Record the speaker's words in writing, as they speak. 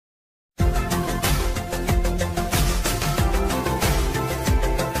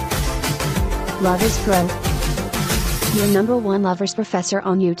Lovers Pro, your #1 lovers professor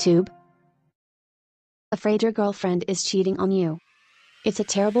on YouTube. Afraid your girlfriend is cheating on you? It's a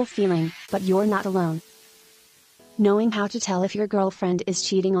terrible feeling, but you're not alone. Knowing how to tell if your girlfriend is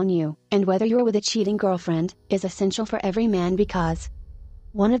cheating on you, and whether you're with a cheating girlfriend, is essential for every man because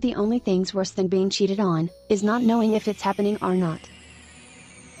one of the only things worse than being cheated on, is not knowing if it's happening or not.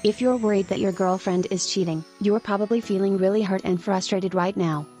 If you're worried that your girlfriend is cheating, you're probably feeling really hurt and frustrated right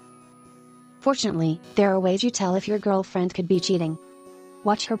now. Fortunately, there are ways you tell if your girlfriend could be cheating.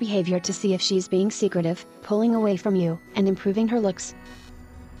 Watch her behavior to see if she's being secretive, pulling away from you, and improving her looks.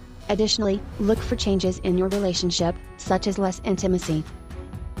 Additionally, look for changes in your relationship, such as less intimacy.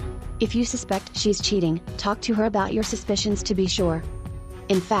 If you suspect she's cheating, talk to her about your suspicions to be sure.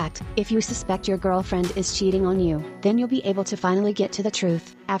 In fact, if you suspect your girlfriend is cheating on you, then you'll be able to finally get to the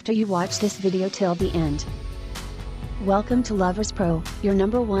truth, after you watch this video till the end. Welcome to Lovers Pro, your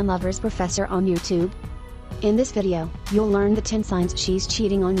 #1 lovers professor on YouTube. In this video, you'll learn the 10 signs she's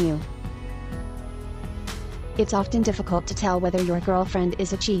cheating on you. It's often difficult to tell whether your girlfriend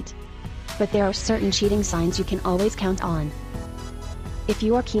is a cheat. But there are certain cheating signs you can always count on. If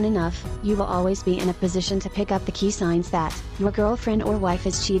you are keen enough, you will always be in a position to pick up the key signs that your girlfriend or wife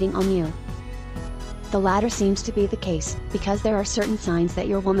is cheating on you. The latter seems to be the case, because there are certain signs that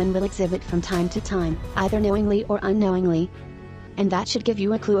your woman will exhibit from time to time, either knowingly or unknowingly. And that should give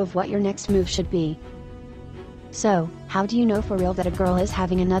you a clue of what your next move should be. So, how do you know for real that a girl is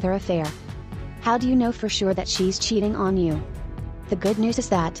having another affair? How do you know for sure that she's cheating on you? The good news is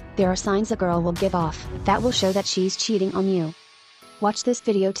that there are signs a girl will give off that will show that she's cheating on you. Watch this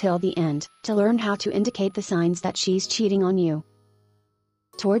video till the end to learn how to indicate the signs that she's cheating on you.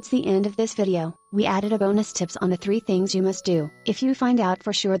 Towards the end of this video, we added a bonus tips on the 3 things you must do if you find out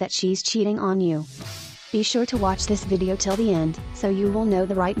for sure that she's cheating on you. Be sure to watch this video till the end, so you will know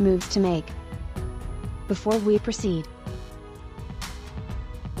the right moves to make. Before we proceed,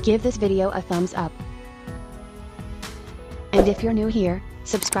 give this video a thumbs up. And if you're new here,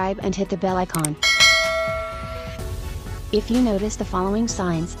 subscribe and hit the bell icon. If you notice the following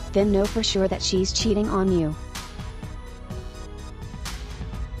signs, then know for sure that she's cheating on you.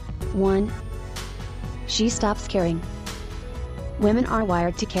 1. She stops caring. Women are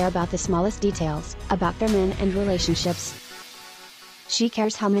wired to care about the smallest details about their men and relationships. She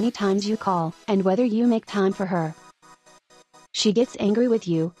cares how many times you call, and whether you make time for her. She gets angry with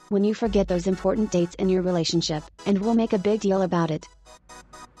you when you forget those important dates in your relationship, and will make a big deal about it.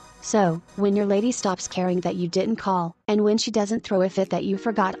 So, when your lady stops caring that you didn't call, and when she doesn't throw a fit that you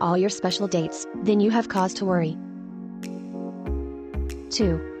forgot all your special dates, then you have cause to worry.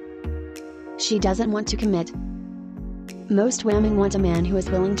 2. She doesn't want to commit. Most women want a man who is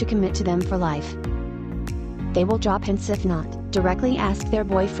willing to commit to them for life. They will drop hints, if not directly ask their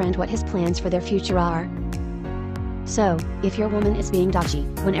boyfriend what his plans for their future are. So, if your woman is being dodgy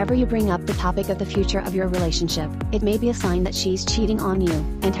whenever you bring up the topic of the future of your relationship, it may be a sign that she's cheating on you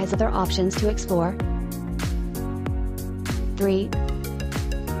and has other options to explore. 3.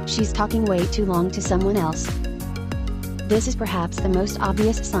 She's talking way too long to someone else. This is perhaps the most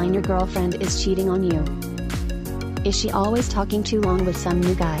obvious sign your girlfriend is cheating on you. Is she always talking too long with some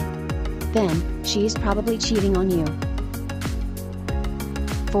new guy? Then, she's probably cheating on you.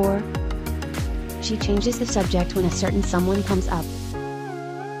 4. She changes the subject when a certain someone comes up.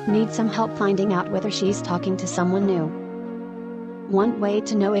 Need some help finding out whether she's talking to someone new? One way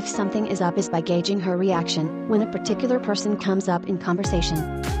to know if something is up is by gauging her reaction when a particular person comes up in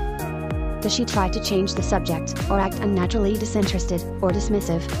conversation. Does she try to change the subject, or act unnaturally disinterested or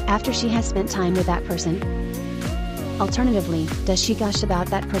dismissive after she has spent time with that person? Alternatively, does she gush about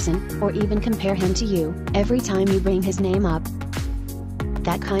that person, or even compare him to you every time you bring his name up?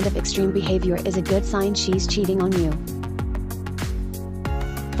 That kind of extreme behavior is a good sign she's cheating on you.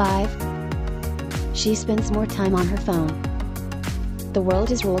 5. She spends more time on her phone. The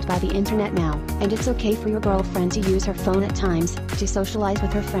world is ruled by the internet now, and it's okay for your girlfriend to use her phone at times to socialize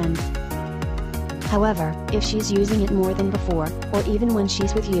with her friends. However, if she's using it more than before, or even when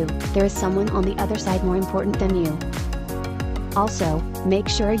she's with you, there is someone on the other side more important than you. Also, make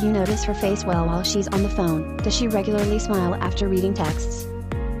sure you notice her face well while she's on the phone. Does she regularly smile after reading texts?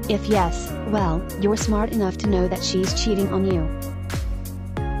 If yes, well, you're smart enough to know that she's cheating on you.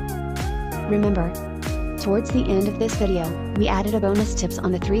 Remember, towards the end of this video, we added a bonus tips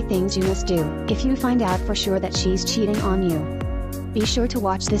on the 3 things you must do if you find out for sure that she's cheating on you. Be sure to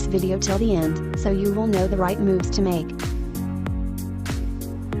watch this video till the end, so you will know the right moves to make.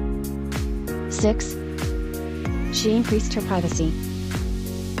 6. She increased her privacy.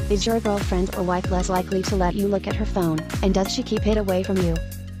 Is your girlfriend or wife less likely to let you look at her phone, and does she keep it away from you?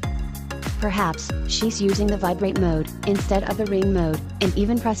 Perhaps, she's using the vibrate mode, instead of the ring mode, and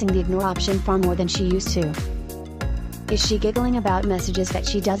even pressing the ignore option far more than she used to. Is she giggling about messages that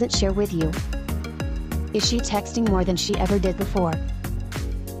she doesn't share with you? Is she texting more than she ever did before?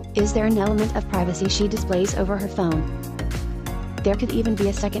 Is there an element of privacy she displays over her phone? There could even be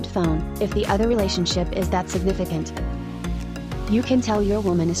a second phone, if the other relationship is that significant. You can tell your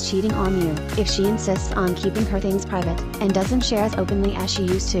woman is cheating on you if she insists on keeping her things private and doesn't share as openly as she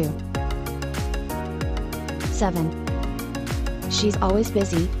used to. 7. She's always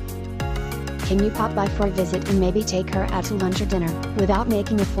busy. Can you pop by for a visit and maybe take her out to lunch or dinner, without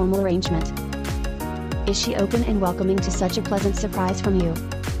making a formal arrangement? Is she open and welcoming to such a pleasant surprise from you?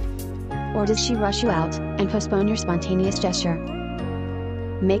 Or does she rush you out and postpone your spontaneous gesture?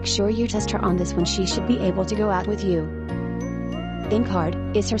 Make sure you test her on this when she should be able to go out with you. Think hard,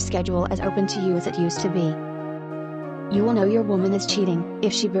 is her schedule as open to you as it used to be? You will know your woman is cheating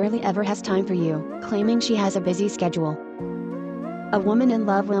if she barely ever has time for you, claiming she has a busy schedule. A woman in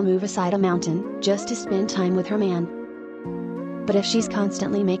love will move aside a mountain just to spend time with her man. But if she's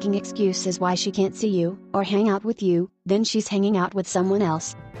constantly making excuses why she can't see you or hang out with you, then she's hanging out with someone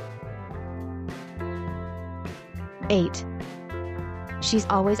else. 8. She's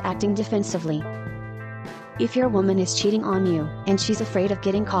always acting defensively. If your woman is cheating on you, and she's afraid of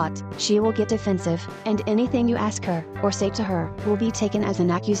getting caught, she will get defensive, and anything you ask her, or say to her, will be taken as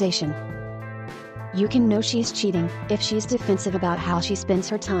an accusation. You can know she's cheating, if she's defensive about how she spends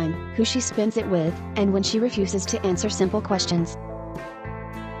her time, who she spends it with, and when she refuses to answer simple questions.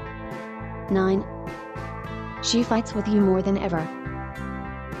 9. She fights with you more than ever.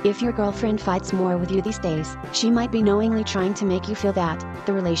 If your girlfriend fights more with you these days, she might be knowingly trying to make you feel that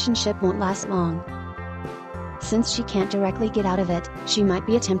the relationship won't last long. Since she can't directly get out of it, she might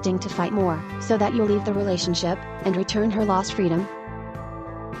be attempting to fight more, so that you'll leave the relationship and return her lost freedom.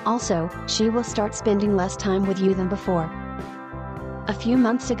 Also, she will start spending less time with you than before. A few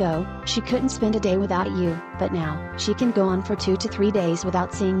months ago, she couldn't spend a day without you, but now, she can go on for 2 to 3 days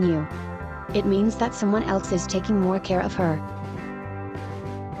without seeing you. It means that someone else is taking more care of her.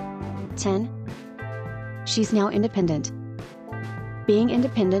 10. She's now independent. Being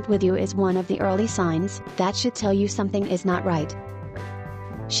independent with you is one of the early signs that should tell you something is not right.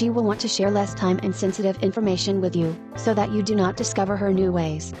 She will want to share less time and sensitive information with you, so that you do not discover her new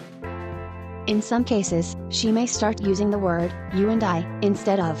ways. In some cases, she may start using the word you and I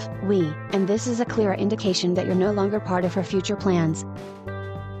instead of we, and this is a clear indication that you're no longer part of her future plans.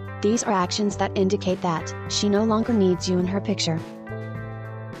 These are actions that indicate that she no longer needs you in her picture.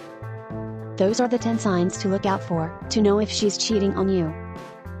 Those are the 10 signs to look out for, to know if she's cheating on you.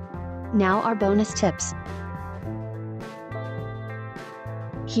 Now our bonus tips.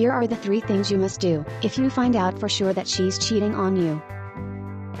 Here are the 3 things you must do, if you find out for sure that she's cheating on you.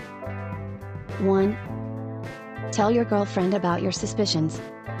 1. Tell your girlfriend about your suspicions.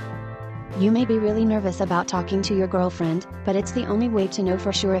 You may be really nervous about talking to your girlfriend, but it's the only way to know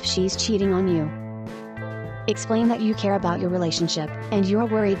for sure if she's cheating on you. Explain that you care about your relationship, and you're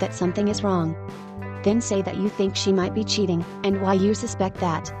worried that something is wrong. Then say that you think she might be cheating, and why you suspect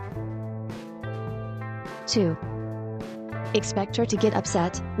that. 2. Expect her to get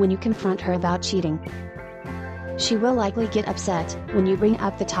upset when you confront her about cheating. She will likely get upset when you bring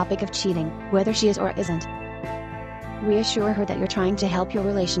up the topic of cheating, whether she is or isn't. Reassure her that you're trying to help your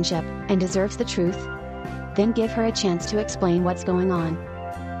relationship, and deserves the truth. Then give her a chance to explain what's going on.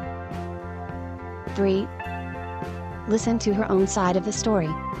 3. Listen to her own side of the story.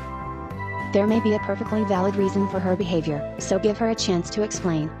 There may be a perfectly valid reason for her behavior, so give her a chance to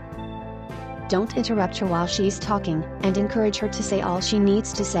explain. Don't interrupt her while she's talking, and encourage her to say all she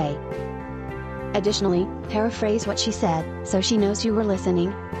needs to say. Additionally, paraphrase what she said, so she knows you were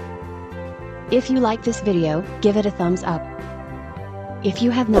listening. If you like this video, give it a thumbs up. If you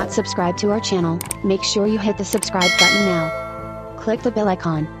have not subscribed to our channel, make sure you hit the subscribe button now. Click the bell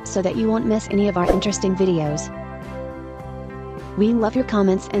icon, so that you won't miss any of our interesting videos. We love your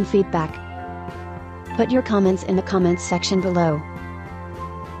comments and feedback. Put your comments in the comments section below.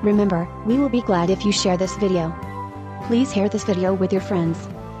 Remember, we will be glad if you share this video. Please share this video with your friends.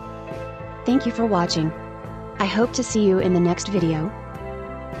 Thank you for watching. I hope to see you in the next video.